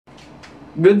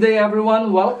Good day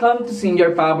everyone, welcome to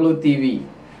Senior Pablo TV.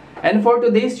 And for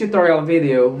today's tutorial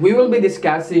video, we will be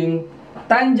discussing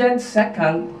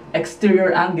tangent-secant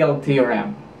exterior angle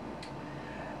theorem.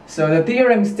 So the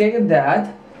theorem stated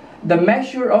that the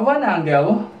measure of an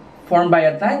angle formed by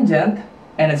a tangent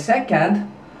and a secant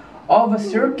of a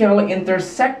circle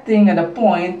intersecting at a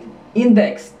point in the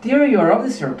exterior of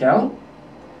the circle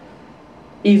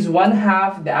is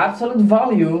 1/2 the absolute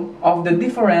value of the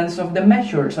difference of the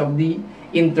measures of the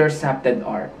intercepted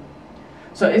arc.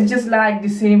 So it's just like the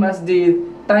same as the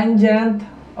tangent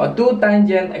or two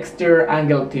tangent exterior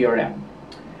angle theorem.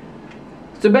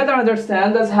 To better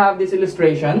understand, let's have this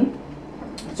illustration.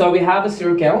 So we have a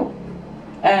circle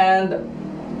and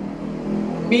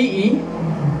PE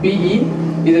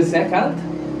is a secant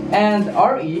and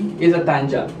RE is a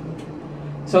tangent.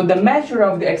 So the measure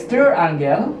of the exterior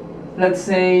angle, let's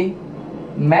say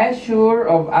measure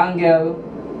of angle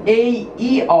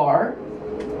AER,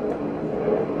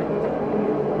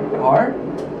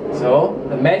 so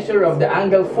the measure of the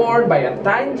angle formed by a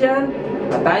tangent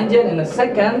and a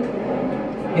secant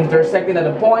intersecting at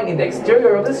a point in the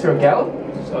exterior of the circle.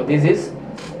 So this is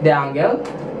the angle,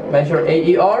 measure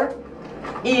AER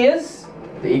is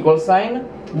the equal sign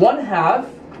 1/2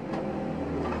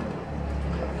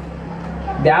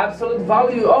 the absolute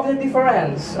value of the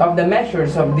difference of the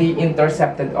measures of the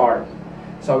intercepted arc.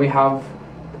 So we have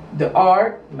the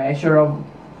arc, measure of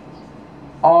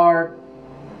arc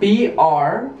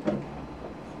PR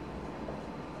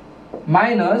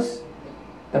minus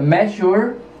the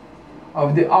measure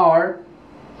of the arc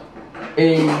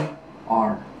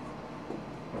AR.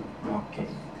 Okay,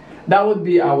 that would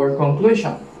be our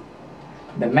conclusion.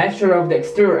 The measure of the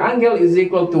exterior angle is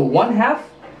equal to 1/2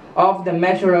 of the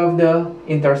measure of the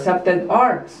intercepted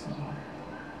arcs.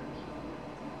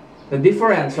 The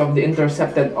difference of the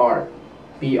intercepted arc,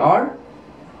 PR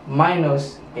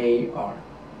minus AR.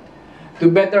 To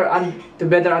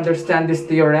better understand this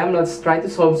theorem, let's try to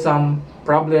solve some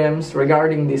problems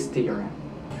regarding this theorem.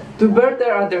 To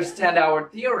better understand our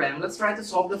theorem, let's try to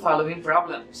solve the following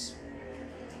problems.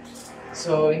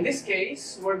 So in this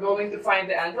case, we're going to find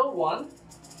the angle 1,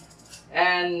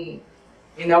 and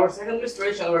in our second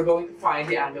illustration, we're going to find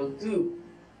the angle 2.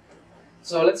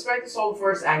 So let's try to solve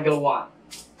first angle 1.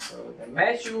 So the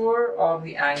measure of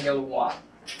the angle 1,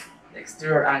 the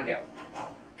exterior angle.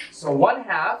 So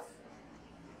 1/2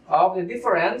 of the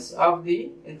difference of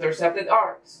the intercepted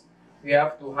arcs. We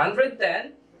have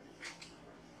 210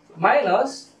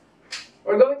 minus,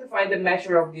 we're going to find the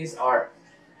measure of this arc.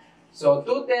 So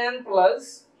 210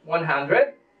 plus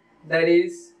 100, that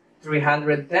is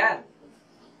 310.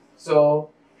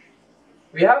 So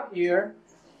we have here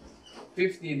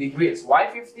 50 degrees. Why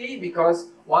 50?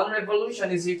 Because one revolution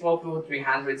is equal to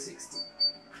 360.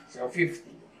 So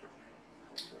 50.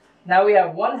 Now we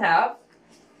have 1/2,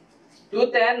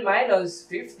 210 minus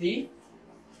 50.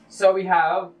 So we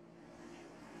have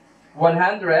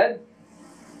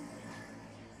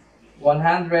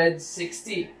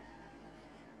 160.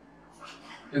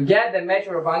 To get the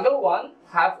measure of angle 1,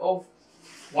 half of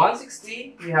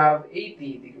 160, we have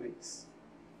 80 degrees.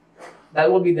 That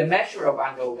will be the measure of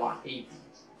angle 1, 80.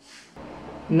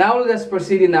 Now let us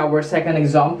proceed in our second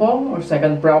example or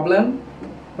second problem.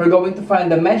 We're going to find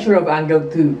the measure of angle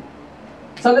 2.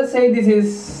 So let's say this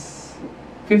is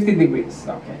 50 degrees.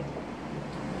 Okay.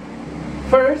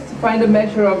 First, find the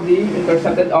measure of the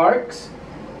intercepted arcs.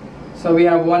 So we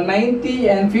have 190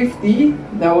 and 50.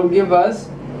 That will give us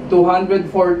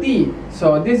 240.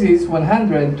 So this is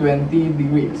 120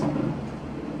 degrees.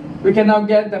 We can now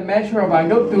get the measure of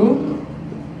angle 2.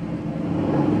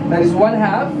 That is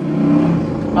 1/2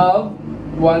 of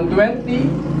 120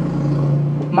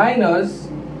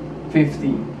 minus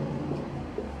 50.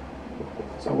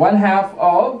 So 1/2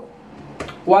 of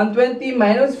 120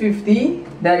 minus 50,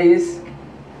 that is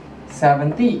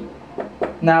 70.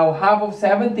 Now half of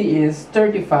 70 is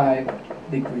 35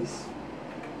 degrees.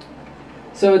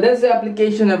 So that's the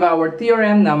application of our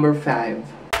theorem number 5.